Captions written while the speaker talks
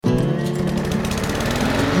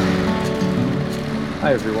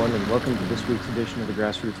Hi, everyone, and welcome to this week's edition of the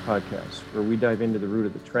Grassroots Podcast, where we dive into the root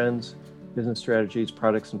of the trends, business strategies,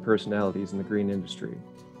 products, and personalities in the green industry.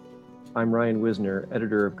 I'm Ryan Wisner,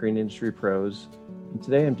 editor of Green Industry Pros, and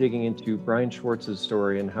today I'm digging into Brian Schwartz's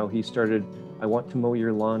story and how he started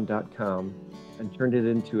IWantToMowYourLawn.com and turned it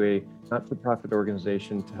into a not-for-profit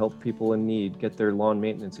organization to help people in need get their lawn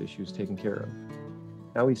maintenance issues taken care of.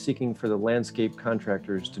 Now he's seeking for the landscape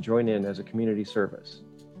contractors to join in as a community service.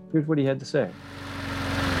 Here's what he had to say.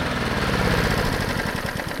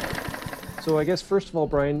 So I guess, first of all,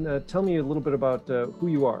 Brian, tell me a little bit about who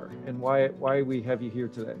you are and why we have you here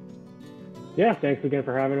today. Yeah, thanks again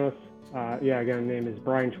for having us. Again, my name is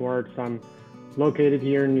Brian Schwartz. I'm located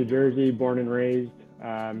here in New Jersey, born and raised.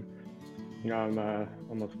 I'm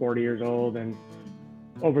almost 40 years old, and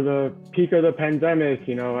over the peak of the pandemic,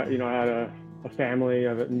 I had a family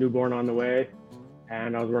of a newborn on the way,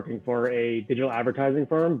 and I was working for a digital advertising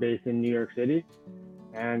firm based in New York City.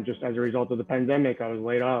 And just as a result of the pandemic, I was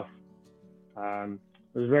laid off.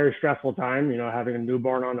 It was a very stressful time, having a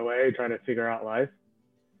newborn on the way, trying to figure out life.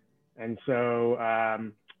 And so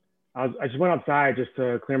I just went outside just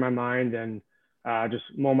to clear my mind and just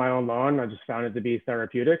mow my own lawn. I just found it to be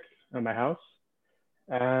therapeutic at my house.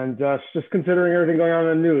 And just considering everything going on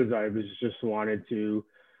in the news, I was just wanted to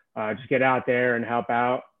just get out there and help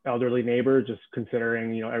out elderly neighbors, just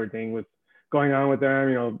considering, everything with going on with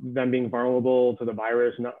them, them being vulnerable to the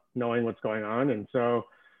virus, not knowing what's going on. And so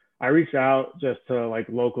I reached out just to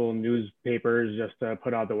local newspapers just to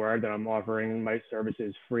put out the word that I'm offering my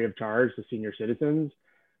services free of charge to senior citizens.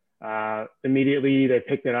 Immediately they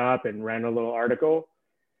picked it up and ran a little article,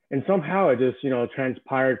 and somehow it just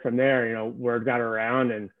transpired from there. Word got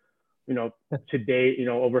around, and to date,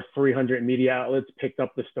 over 300 media outlets picked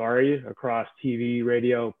up the story across TV,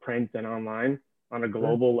 radio, print, and online on a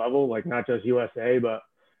global level, not just USA, but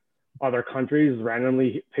other countries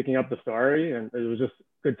randomly picking up the story. And it was just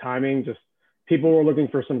good timing. Just people were looking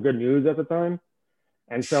for some good news at the time.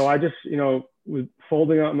 And so I just, was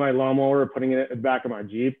folding up my lawnmower, putting it in the back of my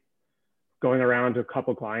Jeep, going around to a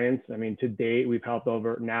couple clients. I mean, to date, we've helped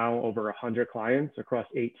over 100 clients across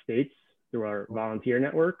 8 states through our volunteer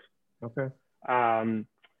network. Okay. And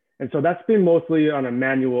so that's been mostly on a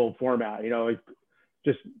manual format,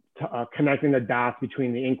 just connecting the dots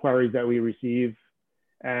between the inquiries that we receive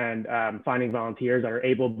and finding volunteers that are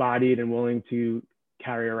able-bodied and willing to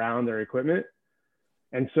carry around their equipment.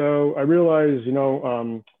 And so I realized,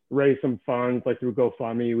 raise some funds through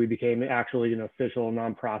GoFundMe. We became actually an official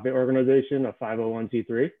nonprofit organization, a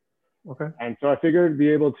 501c3. Okay. And so I figured to be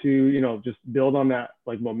able to, just build on that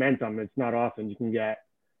momentum. It's not often you can get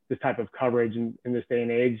this type of coverage in this day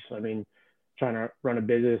and age. I mean, trying to run a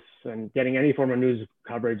business and getting any form of news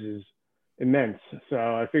coverage is immense. So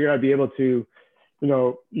I figured I'd be able to,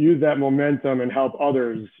 use that momentum and help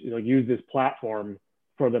others, use this platform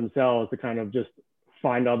for themselves to kind of just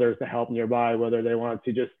find others to help nearby, whether they want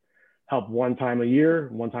to just help one time a year,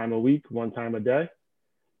 one time a week, one time a day.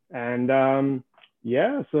 And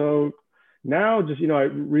so now just, I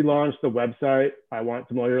relaunched the website,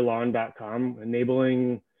 IWantToMowYourLawn.com,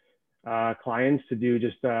 enabling clients to do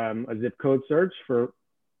just a zip code search for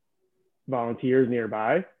volunteers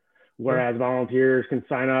nearby. Whereas volunteers can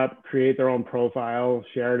sign up, create their own profile,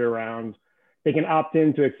 share it around. They can opt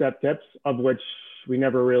in to accept tips, of which we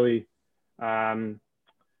never really,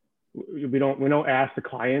 we don't ask the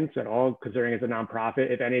clients at all, considering it's a nonprofit.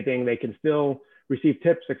 If anything, they can still receive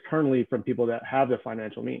tips externally from people that have the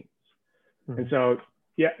financial means. Mm-hmm. And so,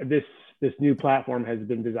 this new platform has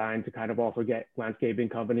been designed to kind of also get landscaping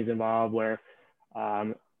companies involved, where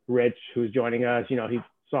Rich, who's joining us, he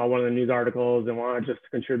saw one of the news articles and wanted just to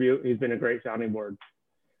contribute. He's been a great sounding board.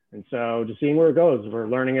 And so just seeing where it goes, we're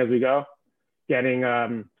learning as we go, getting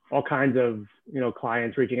all kinds of,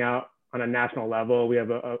 clients reaching out on a national level. We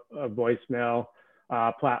have a voicemail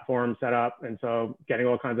platform set up. And so getting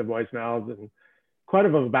all kinds of voicemails and quite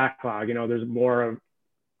of a backlog. There's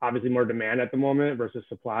obviously more demand at the moment versus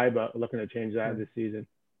supply, but looking to change that this season.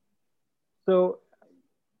 So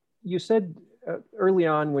you said early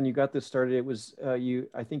on when you got this started, it was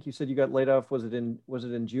I think you said you got laid off. Was it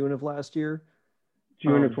in June of last year?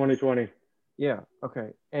 June of 2020. Yeah. Okay.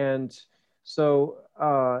 And so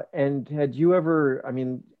and had you ever,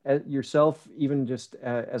 yourself, even just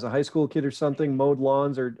as a high school kid or something, mowed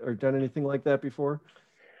lawns or done anything like that before?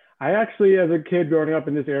 I actually, as a kid growing up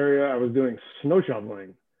in this area, I was doing snow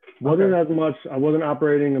shoveling. Wasn't as much. I wasn't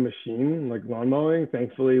operating a machine like lawn mowing.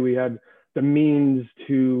 Thankfully, we had the means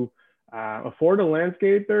to afford a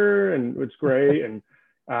landscaper, and it's great. And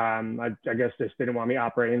I guess they just didn't want me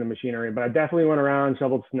operating the machinery, but I definitely went around,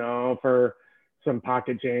 shoveled snow for some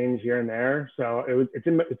pocket change here and there. So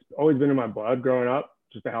it's always been in my blood growing up,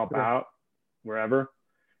 just to help out wherever.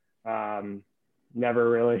 Never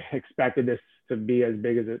really expected this to be as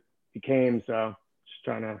big as it became. So just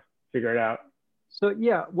trying to figure it out. So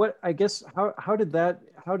yeah, how did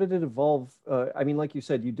it evolve? I mean, like you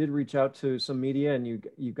said, you did reach out to some media and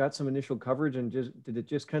you got some initial coverage, and did it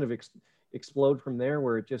just kind of explode from there,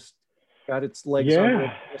 where it just got its legs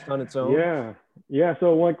under just on its own? Yeah.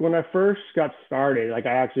 So like when I first got started, like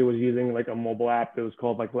I actually was using like a mobile app that was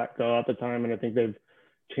called like Let Go at the time, and I think they've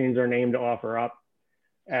changed their name to OfferUp.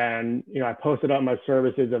 And I posted up my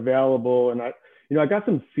services available, and I got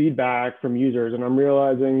some feedback from users, and I'm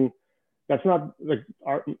realizing that's not like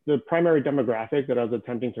the primary demographic that I was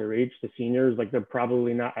attempting to reach, the seniors. Like they're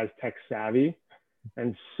probably not as tech savvy,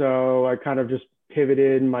 and so I kind of just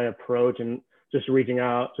pivoted my approach and just reaching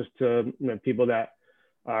out just to people that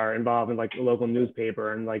are involved in like the local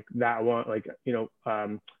newspaper, and like that one, like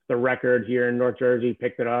the Record here in North Jersey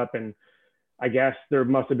picked it up, and I guess there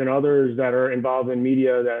must have been others that are involved in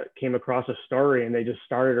media that came across a story and they just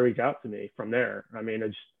started to reach out to me from there. I mean, I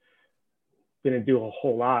just didn't do a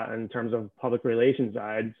whole lot in terms of public relations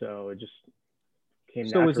side, so it just came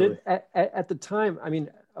naturally. So was it at the time? I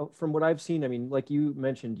mean, from what I've seen, I mean, like you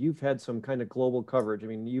mentioned, you've had some kind of global coverage. I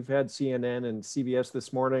mean, you've had CNN and CBS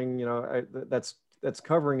This Morning. That's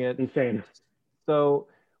covering it. Insane. So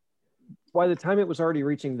by the time it was already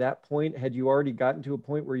reaching that point, had you already gotten to a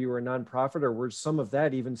point where you were a nonprofit, or was some of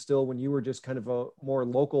that even still when you were just kind of a more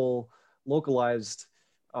localized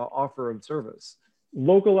offer of service?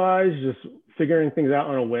 Localized, just figuring things out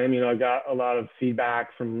on a whim. I got a lot of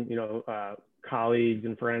feedback from colleagues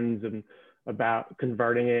and friends and about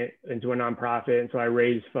converting it into a nonprofit, and so I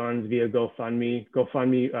raised funds via GoFundMe.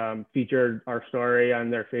 GoFundMe featured our story on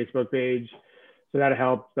their Facebook page, so that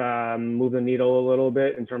helped move the needle a little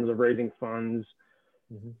bit in terms of raising funds,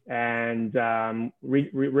 and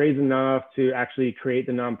raise enough to actually create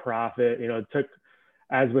the nonprofit. It took,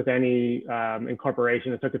 as with any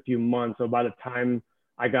incorporation, it took a few months. So by the time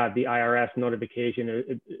I got the IRS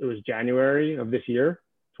notification, it was January of this year,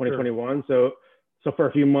 2021. Sure. So for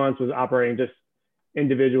a few months was operating just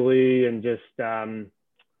individually and just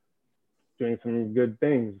doing some good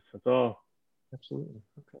things. That's all. Absolutely.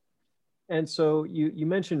 Okay. And so you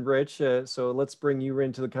mentioned Rich, so let's bring you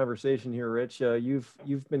into the conversation here, Rich.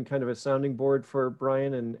 You've been kind of a sounding board for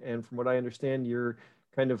Brian, and from what I understand, you're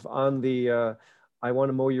kind of on the I want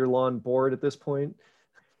to mow your lawn board at this point.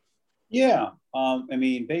 Yeah. I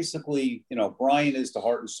mean, basically, Brian is the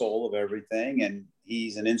heart and soul of everything, and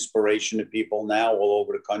he's an inspiration to people now all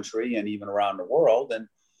over the country and even around the world. And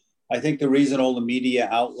I think the reason all the media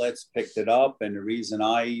outlets picked it up and the reason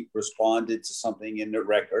I responded to something in the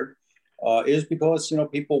Record is because,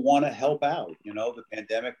 people want to help out. The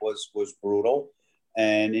pandemic was brutal.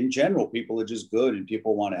 And in general, people are just good and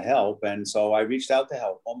people want to help. And so I reached out to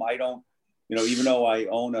help them. I don't, even though I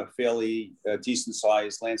own a fairly decent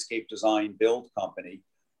sized landscape design build company,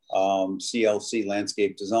 CLC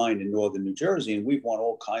Landscape Design in Northern New Jersey, and we've won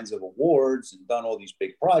all kinds of awards and done all these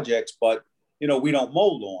big projects, but, we don't mow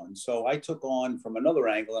lawns. So I took on from another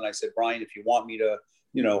angle and I said, Brian, if you want me to,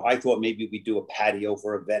 I thought maybe we do a patio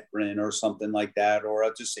for a veteran or something like that, or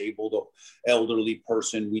a disabled or elderly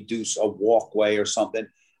person, we do a walkway or something.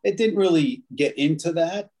 It didn't really get into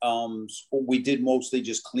that. We did mostly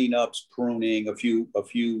just cleanups, pruning, a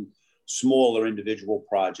few smaller individual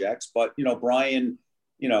projects. But, Brian,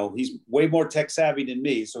 he's way more tech savvy than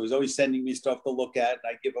me. So he's always sending me stuff to look at, and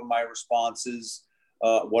I give him my responses,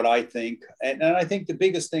 what I think. And I think the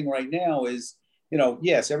biggest thing right now is,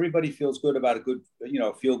 yes, everybody feels good about a good,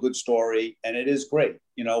 feel good story, and it is great,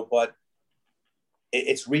 but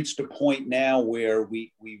it's reached a point now where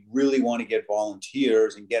we really want to get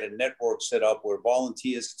volunteers and get a network set up where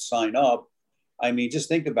volunteers can sign up. I mean, just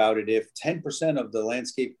think about it. If 10% of the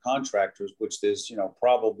landscape contractors, which there's,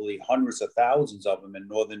 probably hundreds of thousands of them in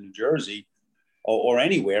Northern New Jersey or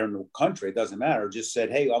anywhere in the country, it doesn't matter, just said,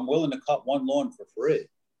 hey, I'm willing to cut one lawn for free.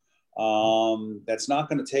 That's not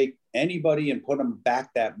going to take anybody and put them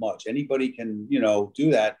back that much. Anybody can,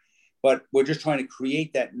 do that. But we're just trying to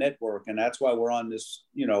create that network. And that's why we're on this,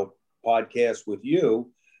 podcast with you,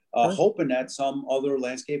 hoping that some other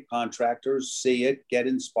landscape contractors see it, get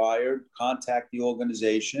inspired, contact the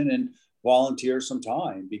organization and volunteer some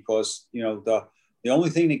time, because, the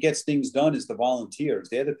only thing that gets things done is the volunteers.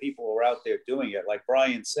 They're the people who are out there doing it. Like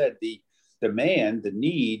Brian said, the demand, the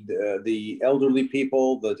need, the elderly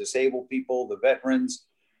people, the disabled people, the veterans,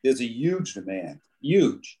 there's a huge demand,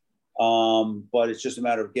 huge. But it's just a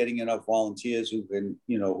matter of getting enough volunteers who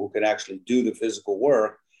can actually do the physical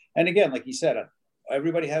work. And again, like you said,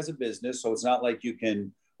 everybody has a business, so it's not like you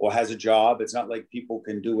can, or has a job. It's not like people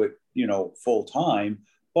can do it, full time.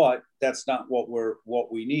 But that's not what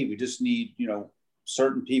we need. We just need,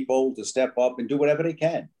 certain people to step up and do whatever they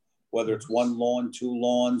can, whether it's one lawn, two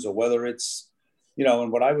lawns, or whether it's,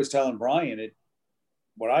 and what I was telling Brian,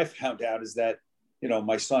 what I found out is that,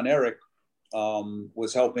 my son Eric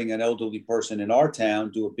was helping an elderly person in our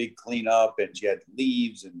town do a big cleanup, and she had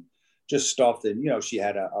leaves and just stuff. And, she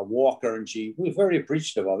had a walker, and she was very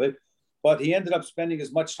appreciative of it. But he ended up spending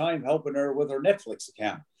as much time helping her with her Netflix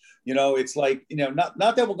account. It's like, not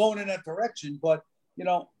that we're going in that direction, but,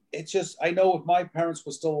 it's just, I know if my parents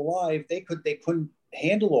were still alive, they couldn't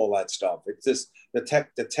handle all that stuff. It's just the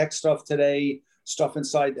tech stuff today, stuff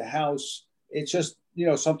inside the house. It's just,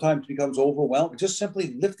 sometimes becomes overwhelming. Just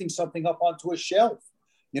simply lifting something up onto a shelf.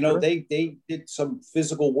 Sure. They did some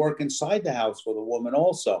physical work inside the house for the woman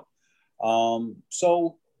also.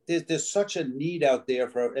 So there's such a need out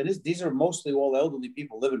there these are mostly all elderly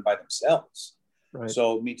people living by themselves. Right.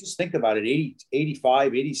 So, I mean, just think about it,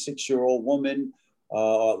 85, 86-year-old woman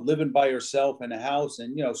living by herself in a house,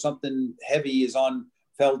 and, something heavy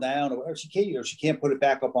fell down, or she can't put it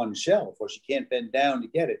back up on the shelf, or she can't bend down to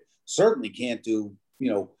get it. Certainly can't do,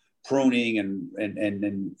 pruning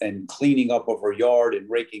and cleaning up of her yard and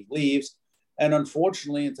raking leaves. And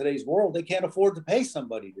unfortunately, in today's world, they can't afford to pay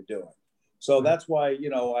somebody to do it. So that's why,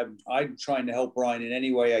 I'm trying to help Brian in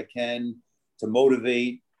any way I can to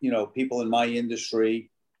motivate, people in my industry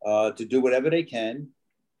to do whatever they can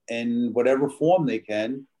in whatever form they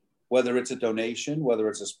can, whether it's a donation, whether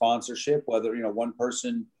it's a sponsorship, whether,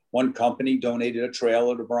 one company donated a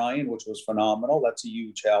trailer to Brian, which was phenomenal. That's a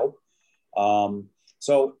huge help.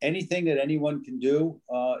 So anything that anyone can do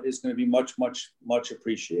is going to be much, much, much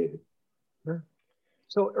appreciated. Sure.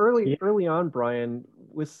 So early on, Brian,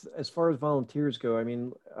 with as far as volunteers go, I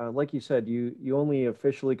mean, like you said, you only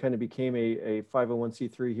officially kind of became a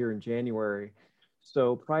 501c3 here in January.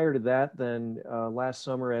 So prior to that, then last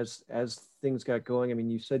summer, as things got going, I mean,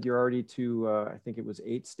 you said you're already to I think it was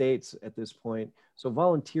 8 states at this point. So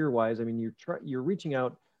volunteer-wise, I mean, you're reaching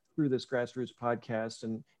out through this Grassroots podcast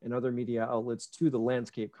and other media outlets to the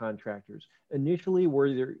landscape contractors. Initially, were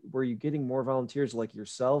you getting more volunteers like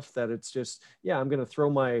yourself that it's just, yeah, I'm going to throw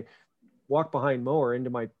my walk behind mower into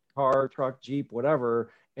my car, truck, Jeep,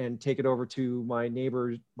 whatever, and take it over to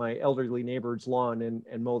my elderly neighbor's lawn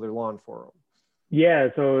and mow their lawn for them? Yeah,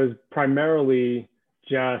 so it was primarily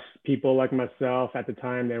just people like myself at the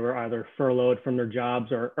time. They were either furloughed from their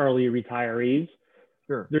jobs or early retirees.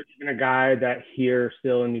 Sure. There's even a guy that here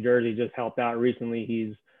still in New Jersey just helped out recently.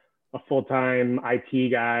 He's a full-time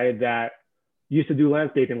IT guy that used to do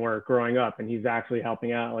landscaping work growing up, and he's actually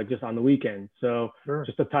helping out like just on the weekend. So sure.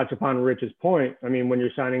 Just to touch upon Rich's point, I mean, when you're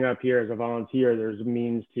signing up here as a volunteer, there's a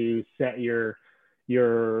means to set your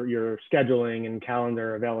scheduling and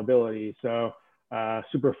calendar availability. So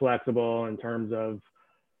super flexible in terms of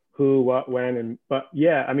who, what, when, but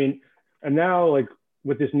yeah, I mean, and now like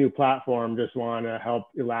with this new platform, just want to help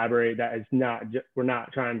elaborate that it's not, we're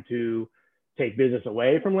not trying to take business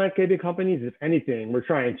away from landscaping companies. If anything, we're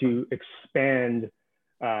trying to expand,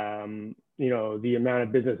 the amount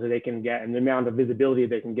of business that they can get and the amount of visibility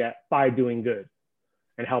they can get by doing good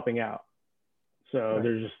and helping out. So right.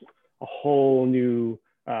 There's just a whole new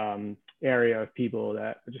area of people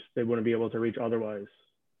that just they wouldn't be able to reach otherwise.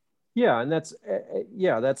 Yeah, and that's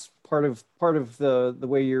part of the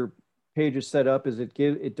way your page is set up. Is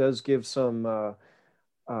it does give some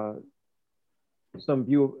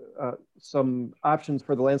options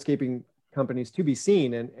for the landscaping companies to be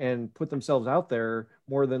seen and put themselves out there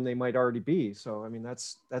more than they might already be. So I mean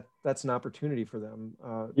that's an opportunity for them.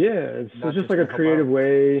 It's just like a creative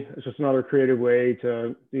way. It's just another creative way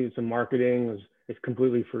to do some marketing. It's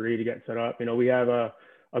completely free to get set up. We have a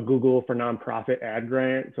Google for Nonprofit ad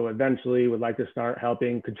grant. So eventually we'd like to start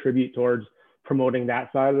helping contribute towards promoting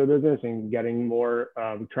that side of the business and getting more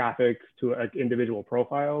traffic to like individual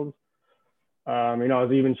profiles. I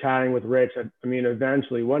was even chatting with Rich. I mean,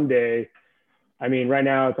 eventually one day, I mean, right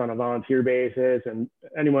now it's on a volunteer basis and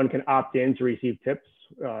anyone can opt in to receive tips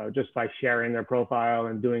just by sharing their profile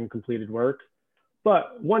and doing completed work.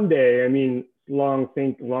 But one day, I mean,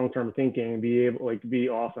 long-term thinking, be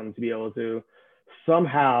awesome to be able to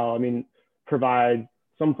somehow, I mean, provide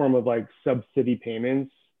some form of like subsidy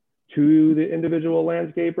payments to the individual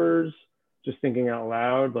landscapers, just thinking out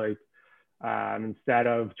loud, like instead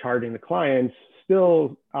of charging the clients,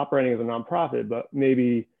 still operating as a nonprofit, but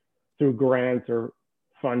maybe through grants or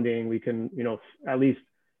funding, we can, at least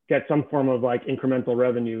get some form of like incremental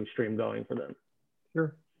revenue stream going for them.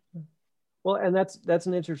 Sure. Well, and that's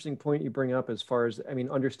an interesting point you bring up as far as, I mean,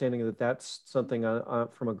 understanding that that's something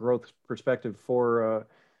from a growth perspective for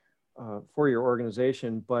your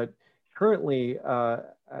organization. But currently,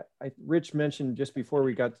 Rich mentioned just before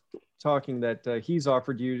we got talking that he's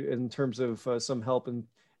offered you in terms of some help in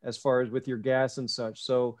as far as with your gas and such.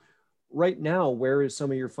 So right now, where is some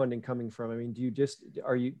of your funding coming from? I mean, do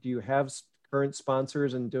you have current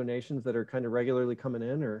sponsors and donations that are kind of regularly coming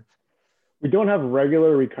in, or? We don't have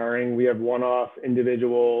regular recurring. We have one-off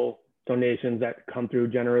individual donations that come through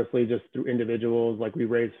generously just through individuals. Like we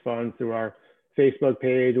raise funds through our Facebook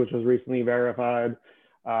page, which was recently verified.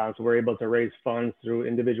 So we're able to raise funds through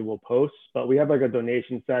individual posts, but we have like a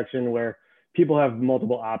donation section where people have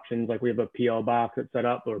multiple options. Like we have a PO box that's set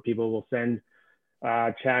up where people will send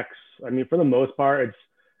checks. I mean, for the most part,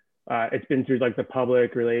 it's been through like the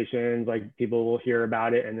public relations, like people will hear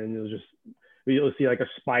about it and then you'll see like a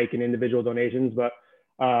spike in individual donations. But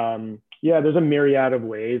yeah, there's a myriad of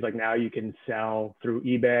ways. Like now you can sell through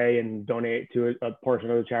eBay and donate to a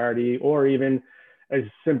portion of the charity, or even as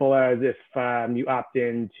simple as if you opt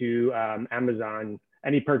into Amazon,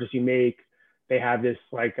 any purchase you make, they have this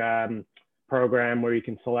like program where you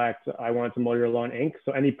can select, I want to mow your lawn Inc.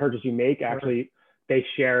 So any purchase you make, actually, they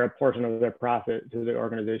share a portion of their profit to the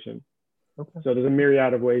organization. Okay. So there's a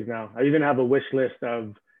myriad of ways now. I even have a wish list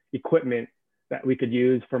of equipment that we could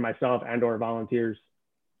use for myself and or volunteers.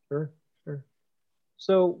 Sure.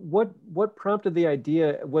 So what prompted the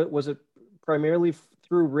idea? What was it primarily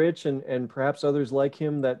through Rich and perhaps others like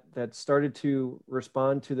him that started to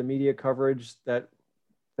respond to the media coverage that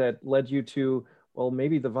led you to, well,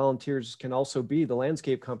 maybe the volunteers can also be the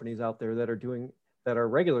landscape companies out there that are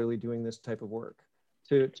regularly doing this type of work,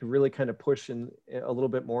 to really kind of push in a little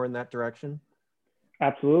bit more in that direction?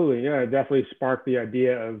 Absolutely. Yeah, it definitely sparked the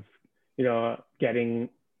idea of, getting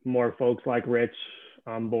more folks like Rich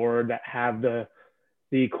on board that have the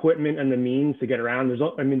equipment and the means to get around. There's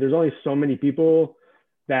only so many people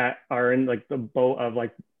that are in like the boat of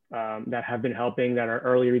like that have been helping, that are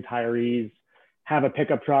early retirees, have a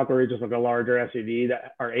pickup truck or just like a larger SUV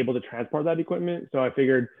that are able to transport that equipment. So I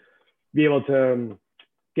figured be able to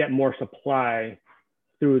get more supply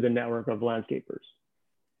through the network of landscapers.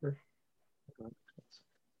 Sure.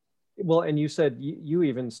 Well, and you said you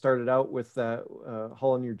even started out with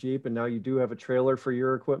hauling your Jeep, and now you do have a trailer for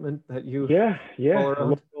your equipment that you haul around.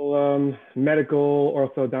 A local medical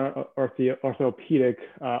orthopedic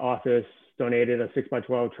office donated a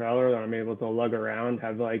 6x12 trailer that I'm able to lug around,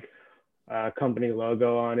 have like a company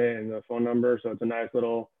logo on it and the phone number. So it's a nice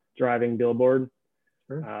little driving billboard.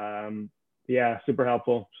 Sure. Yeah, super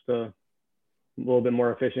helpful. Just a little bit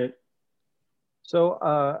more efficient. So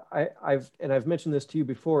I've mentioned this to you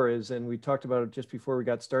before, and we talked about it just before we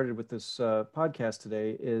got started with this podcast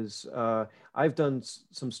today, I've done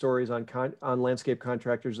some stories on landscape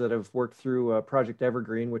contractors that have worked through Project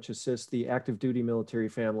Evergreen, which assists the active duty military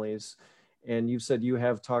families. And you said you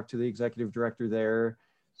have talked to the executive director there.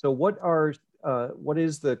 So what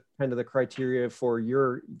is the kind of the criteria for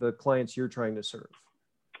the clients you're trying to serve?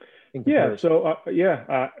 Yeah, so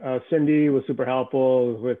Cindy was super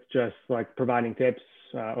helpful with just like providing tips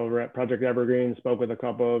over at Project Evergreen. Spoke with a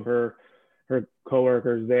couple of her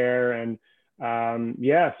coworkers there, and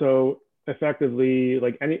so effectively,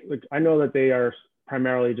 I know that they are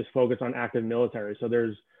primarily just focused on active military. So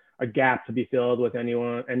there's a gap to be filled with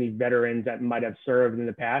any veterans that might have served in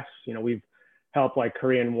the past. We've helped like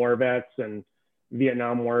Korean war vets and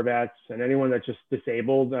Vietnam war vets and anyone that's just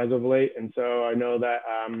disabled as of late. And so I know that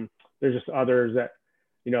there's just others that,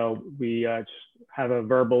 we just have a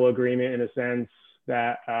verbal agreement in a sense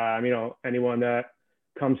that, anyone that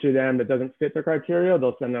comes to them that doesn't fit their criteria,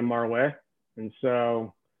 they'll send them our way. And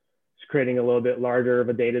so it's creating a little bit larger of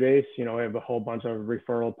a database. We have a whole bunch of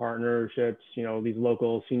referral partnerships, these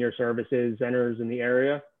local senior services centers in the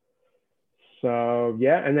area. So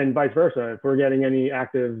yeah, and then vice versa. If we're getting any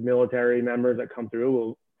active military members that come through,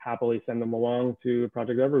 we'll happily send them along to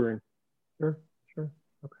Project Evergreen. Sure.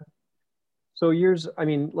 Okay. So yours, I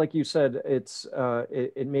mean, like you said, it's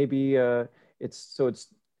it may be it's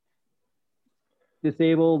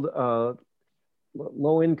disabled,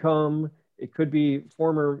 low income. It could be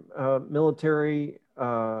former military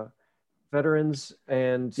veterans,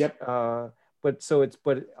 and yep. But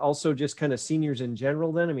also just kind of seniors in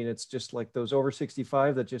general then? I mean, it's just like those over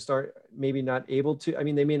 65 that just are maybe not able to, I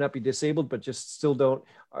mean, they may not be disabled, but just still don't,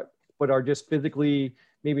 but are just physically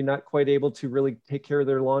maybe not quite able to really take care of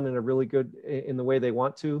their lawn in the way they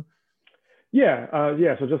want to? Yeah.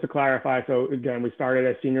 So just to clarify, so again, we started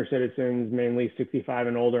as senior citizens, mainly 65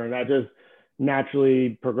 and older, and that just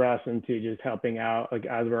naturally progress into just helping out, like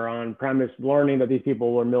as we're on premise, learning that these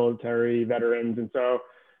people were military veterans. And so,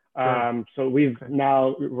 so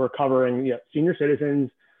we're covering senior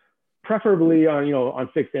citizens, preferably on, on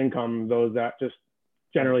fixed income, those that just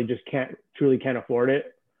generally just truly can't afford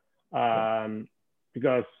it.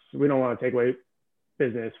 Because we don't want to take away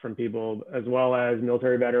business from people, as well as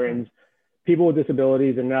military veterans, people with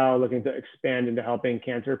disabilities, and now looking to expand into helping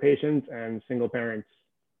cancer patients and single parents.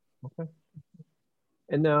 Okay.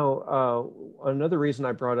 And now another reason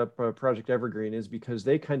I brought up Project Evergreen is because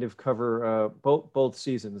they kind of cover both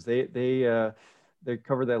seasons. They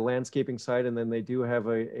cover that landscaping side, and then they do have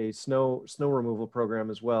a snow removal program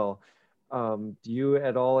as well. Do you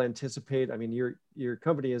at all anticipate? I mean, your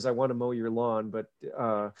company is I want to mow your lawn, but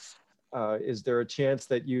is there a chance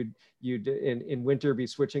that you'd in winter be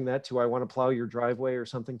switching that to I want to plow your driveway or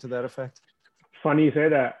something to that effect? Funny you say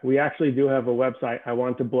that. We actually do have a website,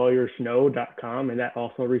 iwanttoblowyoursnow.com, and that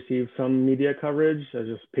also received some media coverage,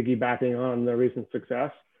 just piggybacking on the recent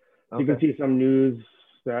success. Okay. You can see some news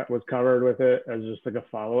that was covered with it as just like a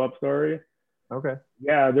follow-up story. Okay.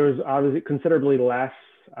 Yeah, there was obviously considerably less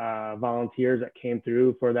volunteers that came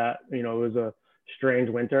through for that. It was a strange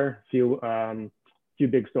winter, few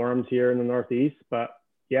big storms here in the Northeast, but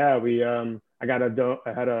yeah, I had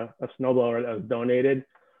a snowblower that was donated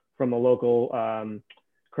from a local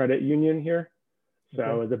credit union here. So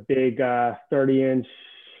okay. It was a big 30-inch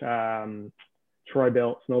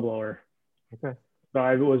Troy-Bilt snowblower. Okay. So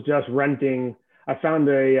I was just renting. I found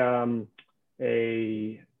a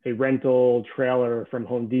rental trailer from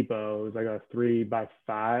Home Depot. It was like a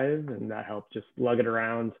 3x5, and that helped just lug it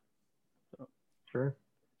around. Sure.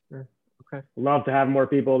 Okay. Love to have more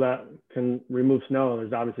people that can remove snow.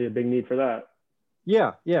 There's obviously a big need for that.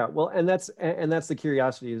 Yeah. Well, and that's the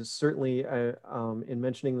curiosity is certainly in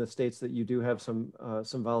mentioning the states that you do have some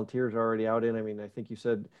volunteers already out in. I mean, I think you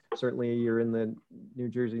said certainly you're in the New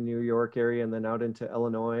Jersey, New York area, and then out into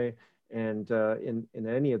Illinois. And in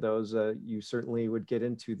any of those, you certainly would get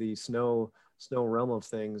into the snow realm of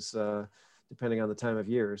things, depending on the time of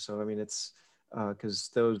year. So I mean, it's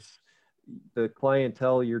because the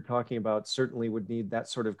clientele you're talking about certainly would need that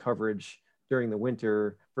sort of coverage during the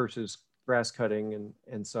winter versus grass cutting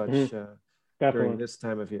and such during this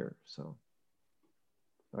time of year. So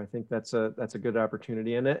I think that's a good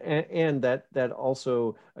opportunity, and that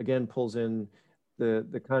also again pulls in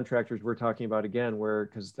the contractors we're talking about again,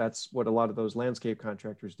 because that's what a lot of those landscape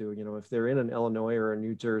contractors do. If they're in an Illinois or a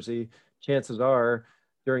New Jersey, chances are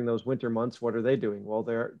during those winter months, what are they doing? Well,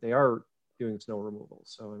 they are doing snow removal.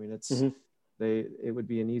 So I mean, it would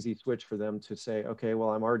be an easy switch for them to say, okay, well,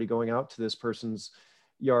 I'm already going out to this person's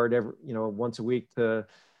yard once a week to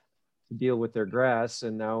deal with their grass,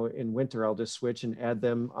 and now in winter I'll just switch and add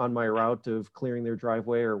them on my route of clearing their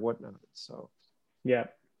driveway or whatnot. So yeah,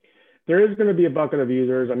 there is going to be a bucket of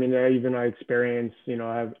users. I mean, I experienced,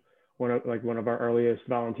 I have one of our earliest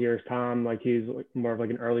volunteers, Tom, like he's more of like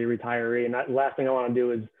an early retiree, and that last thing I want to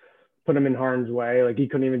do is put him in harm's way. Like he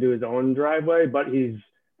couldn't even do his own driveway, but he's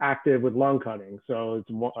active with lawn cutting. So it's,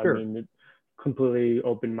 sure. I mean, it's completely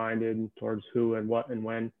open-minded towards who and what and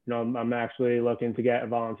when. I'm actually looking to get a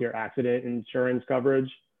volunteer accident insurance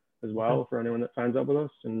coverage as well for anyone that signs up with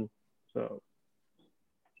us. And so.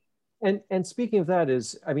 And speaking of that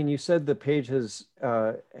I mean, you said the page has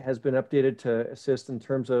been updated to assist in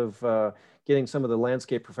terms of getting some of the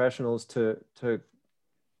landscape professionals to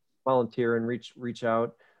volunteer and reach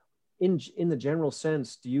out. In the general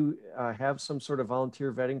sense, do you have some sort of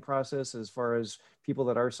volunteer vetting process as far as people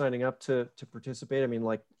that are signing up to participate? I mean,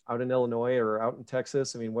 like out in Illinois or out in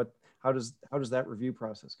Texas. I mean, how does that review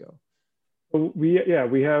process go?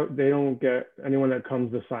 They don't get anyone that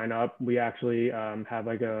comes to sign up. We actually have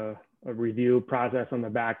like a review process on the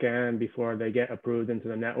back end before they get approved into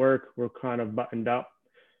the network. We're kind of buttoned up,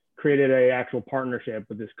 created a actual partnership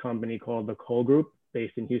with this company called the Cole Group,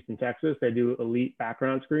 based in Houston, Texas. They do elite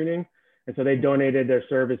background screening. And so they donated their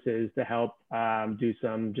services to help do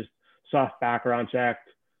some just soft background check,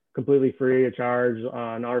 completely free of charge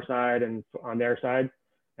on our side and on their side.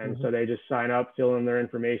 And so they just sign up, fill in their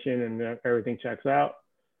information, and everything checks out.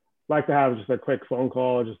 Like to have just a quick phone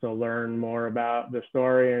call just to learn more about their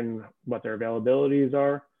story and what their availabilities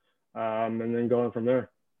are, and then going from there.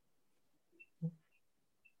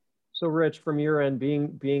 So Rich, from your end,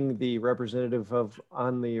 being the representative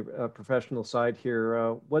on the professional side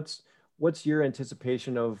here, what's your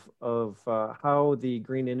anticipation of how the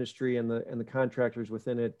green industry and the contractors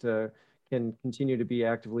within it can continue to be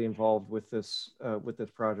actively involved with this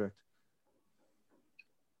project?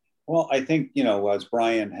 Well, I think, as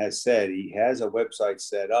Brian has said, he has a website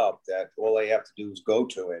set up that all they have to do is go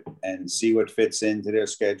to it and see what fits into their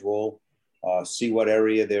schedule, see what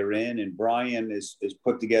area they're in. And Brian is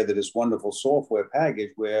put together this wonderful software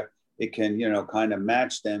package where it can, kind of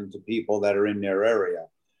match them to people that are in their area.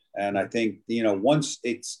 And I think, once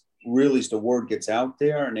it's really the word gets out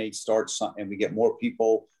there and they start, and we get more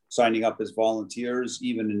people signing up as volunteers,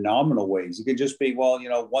 even in nominal ways. It could just be, well,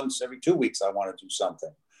 once every 2 weeks, I want to do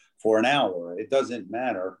something for an hour. It doesn't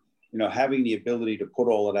matter. Having the ability to put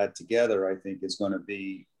all of that together, I think is going to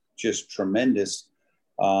be just tremendous.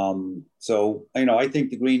 So, I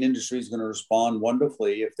think the green industry is going to respond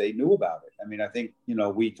wonderfully if they knew about it. I mean, I think,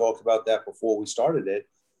 we talked about that before we started it.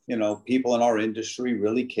 People in our industry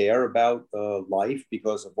really care about life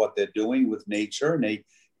because of what they're doing with nature, and they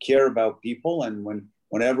care about people. And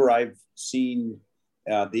whenever I've seen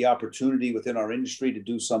the opportunity within our industry to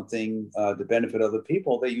do something to benefit other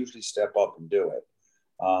people, they usually step up and do it.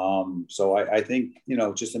 So I think,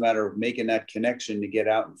 just a matter of making that connection to get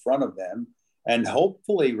out in front of them. And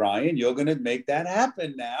hopefully, Ryan, you're going to make that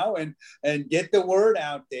happen now and get the word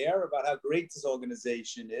out there about how great this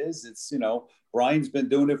organization is. It's, Brian's been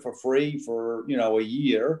doing it for free for, a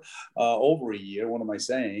year, over a year. What am I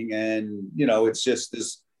saying? And, it's just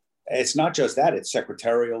this. It's not just that, it's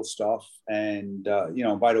secretarial stuff. And,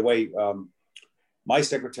 by the way, my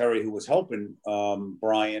secretary who was helping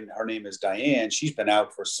Brian, her name is Diane. She's been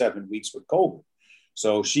out for 7 weeks with COVID.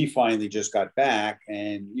 So she finally just got back,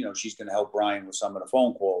 and, she's going to help Brian with some of the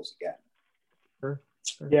phone calls again. Sure.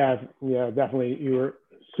 Yeah, definitely. You were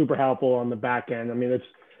super helpful on the back end. I mean, it's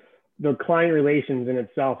the client relations in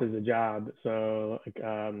itself is a job. So,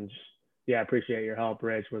 I appreciate your help,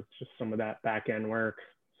 Rich, with just some of that back end work.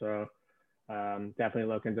 So definitely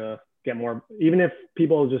looking to get more, even if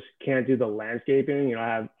people just can't do the landscaping.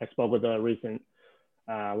 I spoke with a recent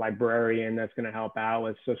librarian that's going to help out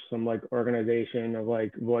with just some organization of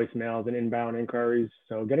voicemails and inbound inquiries.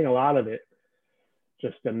 So getting a lot of it,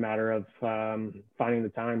 just a matter of finding the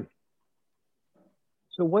time.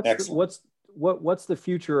 So what's the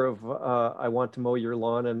future of I want to mow your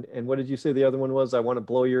lawn, and what did you say the other one was? I want to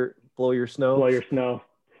blow your snow.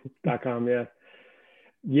 Blowyoursnow.com. Yeah.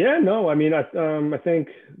 Yeah, no, I mean, I think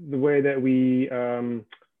the way that we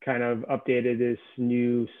kind of updated this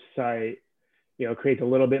new site, creates a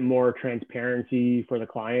little bit more transparency for the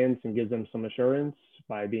clients and gives them some assurance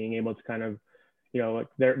by being able to kind of,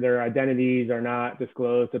 their identities are not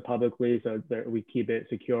disclosed to publicly, so we keep it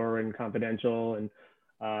secure and confidential. And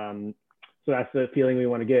so that's the feeling we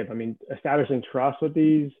want to give. I mean, establishing trust with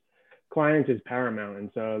these clients is paramount.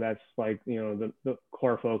 And so that's the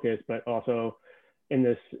core focus, but also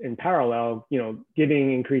in parallel,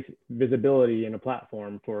 giving increased visibility in a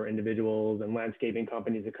platform for individuals and landscaping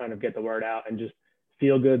companies to kind of get the word out and just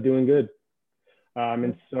feel good doing good.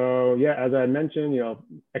 And so, yeah, as I mentioned,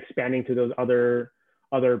 expanding to those other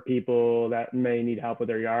people that may need help with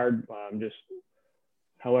their yard, just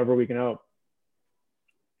however we can help.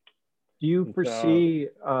 Do you foresee,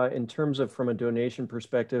 in terms of from a donation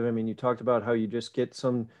perspective, I mean, you talked about how you just get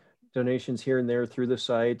some donations here and there through the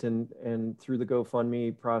site and through the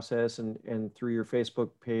GoFundMe process and through your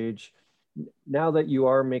Facebook page. Now that you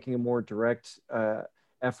are making a more direct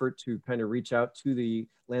effort to kind of reach out to the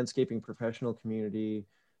landscaping professional community,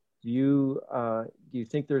 do you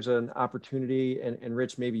think there's an opportunity, and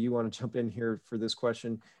Rich, maybe you want to jump in here for this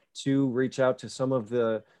question, to reach out to some of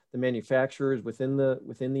the manufacturers within the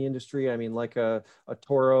industry? I mean, like a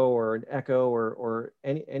Toro or an Echo or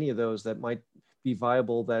any of those that might be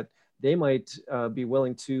viable, that they might be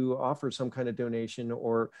willing to offer some kind of donation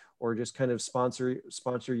or just kind of sponsor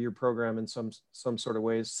your program in some sort of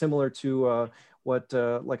ways, similar to what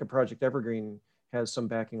like a Project Evergreen has some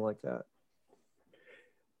backing like that.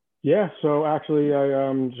 Yeah, so actually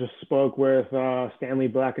I just spoke with Stanley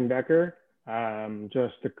Black & Decker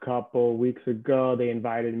just a couple weeks ago. They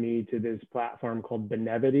invited me to this platform called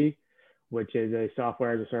Benevity, which is a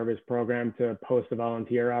software as a service program to post the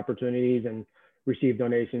volunteer opportunities and receive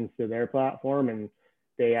donations to their platform. And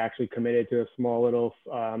they actually committed to a small little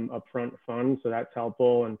upfront fund, so that's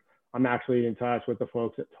helpful. And I'm actually in touch with the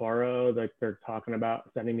folks at Toro. Like, they're talking about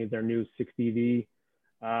sending me their new 60V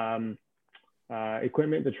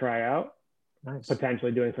equipment to try out. Nice.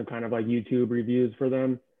 Potentially doing some kind of like YouTube reviews for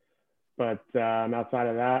them. But outside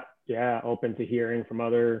of that, yeah, open to hearing from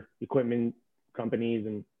other equipment companies.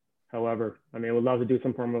 And however, I mean, I would love to do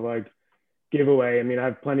some form of like giveaway. I mean, I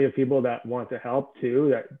have plenty of people that want to help too,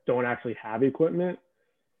 that don't actually have equipment.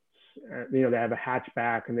 They have a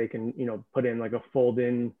hatchback and they can, put in like a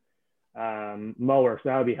fold-in mower. So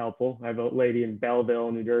that would be helpful. I have a lady in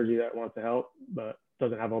Belleville, New Jersey that wants to help, but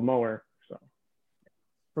doesn't have a mower. So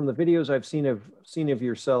from the videos I've seen of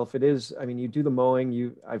yourself, it is, I mean, you do the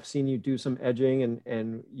mowing, I've seen you do some edging,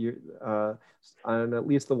 and you on at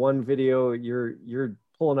least the one video, you're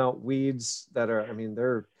pulling out weeds that are, I mean,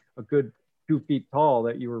 they're a good 2 feet tall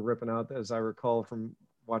that you were ripping out, as I recall from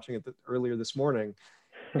watching it earlier this morning.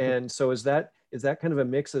 And so is that kind of a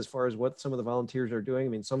mix as far as what some of the volunteers are doing? I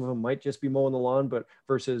mean, some of them might just be mowing the lawn, but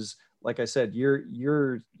versus, like I said,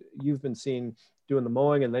 you've been seen doing the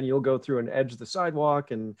mowing, and then you'll go through and edge the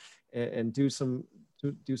sidewalk and do some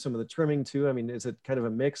of the trimming too. I mean, is it kind of a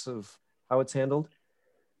mix of how it's handled?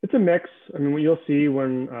 It's a mix. I mean, what you'll see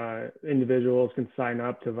when individuals can sign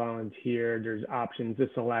up to volunteer, there's options to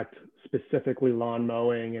select specifically lawn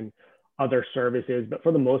mowing and other services. But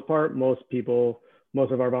for the most part, most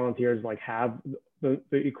of our volunteers like have the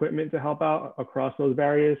equipment to help out across those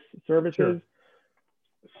various services. Sure.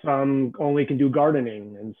 Some only can do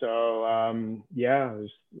gardening. And so, yeah,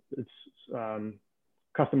 it's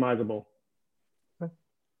customizable.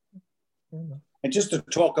 And just to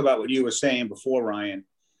talk about what you were saying before, Ryan,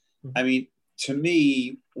 I mean, to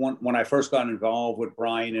me, when I first got involved with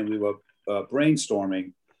Brian and we were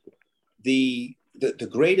brainstorming, the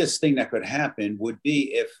greatest thing that could happen would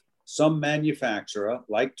be if some manufacturer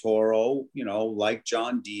like Toro, like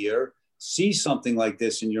John Deere, sees something like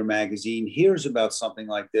this in your magazine, hears about something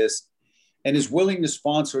like this, and is willing to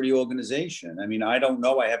sponsor the organization. I mean, I don't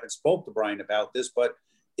know, I haven't spoke to Brian about this, but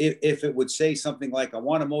if it would say something like, I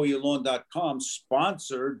want to mow your lawn.com,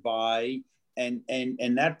 sponsored by, and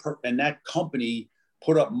that company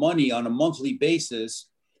put up money on a monthly basis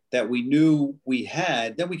that we knew we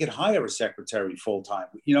had, then we could hire a secretary full-time,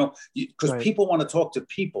 because right. People want to talk to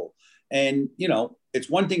people. And, it's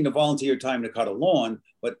one thing to volunteer time to cut a lawn,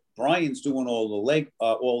 but Brian's doing all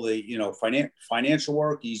the financial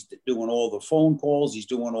work. He's doing all the phone calls. He's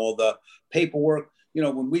doing all the paperwork.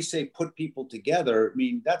 When we say put people together, I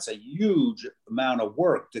mean, that's a huge amount of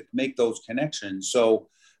work to make those connections. So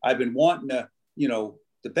I've been wanting to,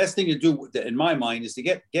 the best thing to do in my mind is to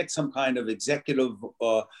get some kind of executive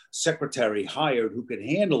secretary hired who could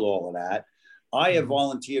handle all of that. I have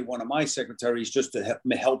volunteered one of my secretaries just to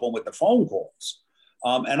help them with the phone calls.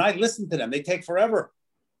 And I listen to them. They take forever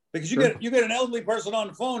because you get an elderly person on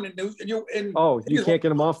the phone and you can't get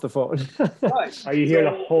them off the phone. Right. You hear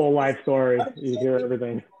the whole life story. You hear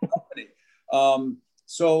everything.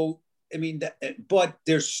 So, I mean, but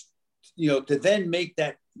there's, to then make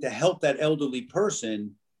that, to help that elderly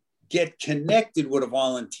person get connected with a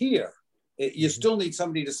volunteer, you still need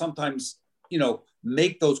somebody to sometimes,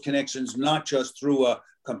 make those connections, not just through a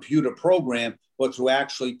computer program, but through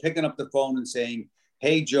actually picking up the phone and saying,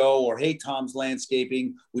 hey, Joe, or hey, Tom's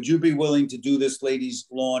Landscaping, would you be willing to do this lady's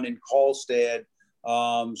lawn in Karlstad?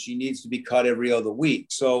 She needs to be cut every other week.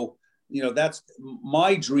 So, that's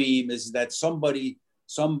my dream, is that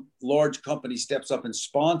some large company steps up and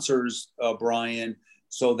sponsors Brian,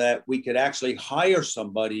 so that we could actually hire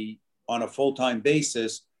somebody on a full-time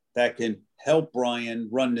basis that can help Brian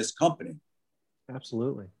run this company.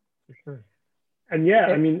 Absolutely, for sure. And yeah,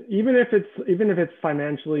 I mean, even if it's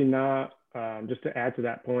financially not, just to add to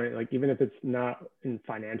that point, like even if it's not in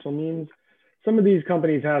financial means, some of these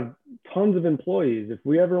companies have tons of employees. If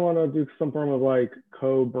we ever want to do some form of like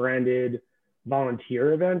co-branded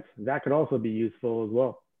volunteer events, that could also be useful as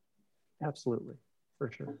well. Absolutely,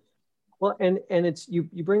 for sure. Well, and it's you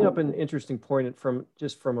bring up an interesting point from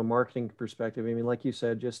a marketing perspective. I mean, like you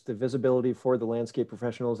said, just the visibility for the landscape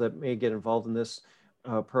professionals that may get involved in this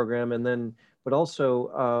program, and then, but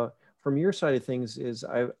also from your side of things, is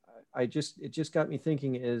it just got me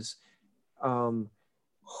thinking is,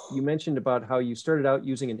 you mentioned about how you started out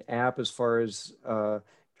using an app as far as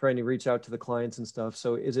trying to reach out to the clients and stuff.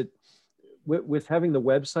 So is it with having the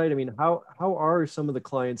website? I mean, how are some of the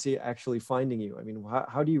clients actually finding you? I mean,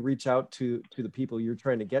 how do you reach out to the people you're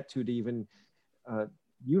trying to get to even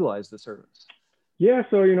utilize the service? Yeah,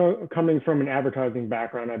 so, coming from an advertising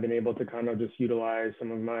background, I've been able to kind of just utilize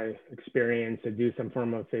some of my experience to do some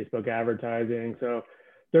form of Facebook advertising. So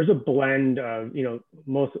there's a blend of,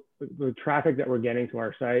 most the traffic that we're getting to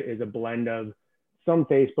our site is a blend of some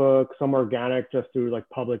Facebook, some organic, just through like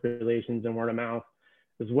public relations and word of mouth,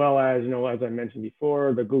 as well as, as I mentioned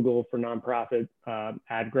before, the Google for Nonprofit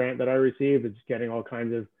ad grant that I received. It's getting all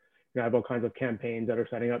kinds of, I have all kinds of campaigns that are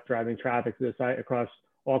setting up driving traffic to the site across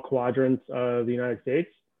all quadrants of the United States.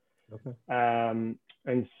 Okay.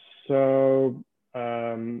 And so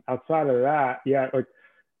outside of that, yeah, like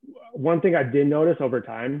one thing I did notice over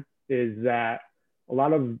time is that a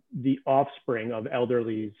lot of the offspring of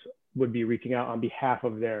elderlies would be reaching out on behalf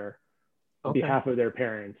of their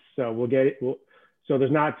parents. So So there's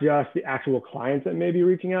not just the actual clients that may be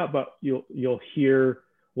reaching out, but we'll hear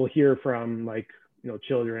from like,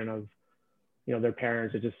 children of, their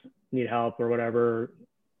parents that just need help or whatever,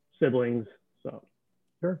 siblings. So.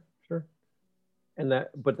 Sure. And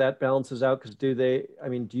but that balances out, because do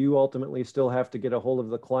you ultimately still have to get a hold of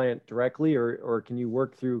the client directly, or can you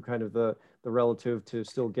work through kind of the relative to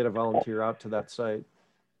still get a volunteer out to that site?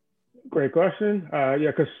 Great question.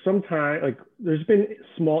 Because sometimes like there's been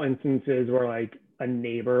small instances where like a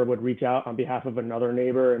neighbor would reach out on behalf of another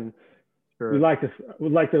neighbor, and sure. we'd like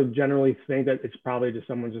to generally think that it's probably just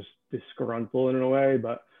someone just disgruntled in a way,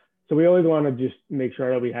 but so we always want to just make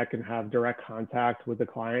sure that we can have direct contact with the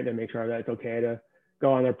client and make sure that it's okay to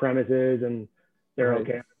go on their premises and they're right.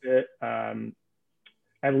 okay with it.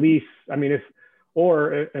 At least, I mean, if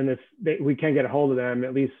we can't get a hold of them,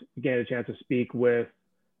 at least get a chance to speak with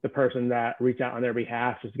the person that reached out on their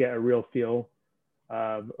behalf, just to get a real feel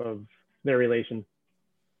of their relation.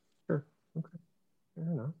 Sure. Okay. Fair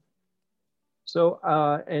enough. So,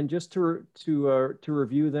 and just to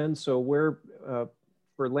review then, so where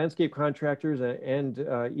for landscape contractors and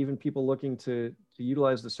even people looking to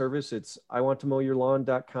utilize the service, it's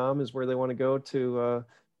iwanttomoyourlawn.com is where they want to go to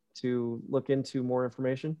look into more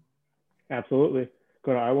information. Absolutely.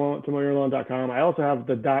 Go to iwanttomoyourlawn.com. I also have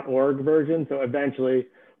the .org version, so eventually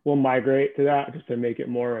we'll migrate to that just to make it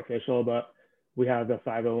more official, but we have the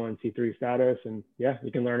 501c3 status, and yeah,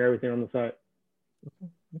 you can learn everything on the site.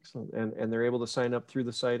 Okay, excellent. And they're able to sign up through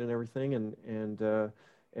the site and everything,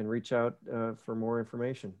 and reach out for more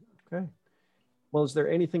information. Okay. Well, is there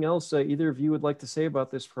anything else either of you would like to say about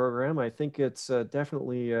this program? I think it's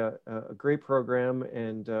definitely a great program,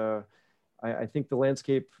 and I think the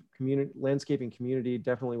landscaping community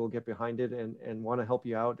definitely will get behind it and want to help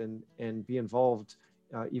you out and be involved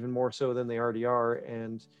even more so than they already are.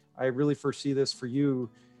 And I really foresee this for you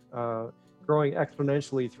growing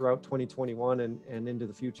exponentially throughout 2021 and into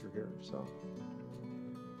the future here. So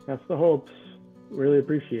that's the hopes. Really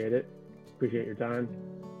appreciate it. Appreciate your time.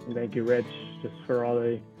 And thank you, Rich, just for all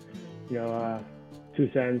the,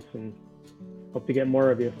 2 cents, and hope to get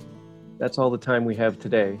more of you. That's all the time we have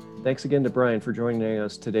today. Thanks again to Brian for joining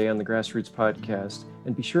us today on the Grassroots Podcast.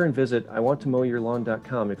 And be sure and visit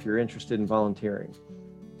iwanttomoyourlawn.com if you're interested in volunteering.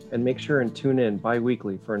 And make sure and tune in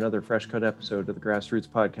bi-weekly for another fresh cut episode of the Grassroots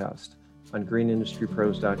Podcast on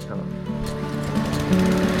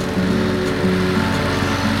greenindustrypros.com.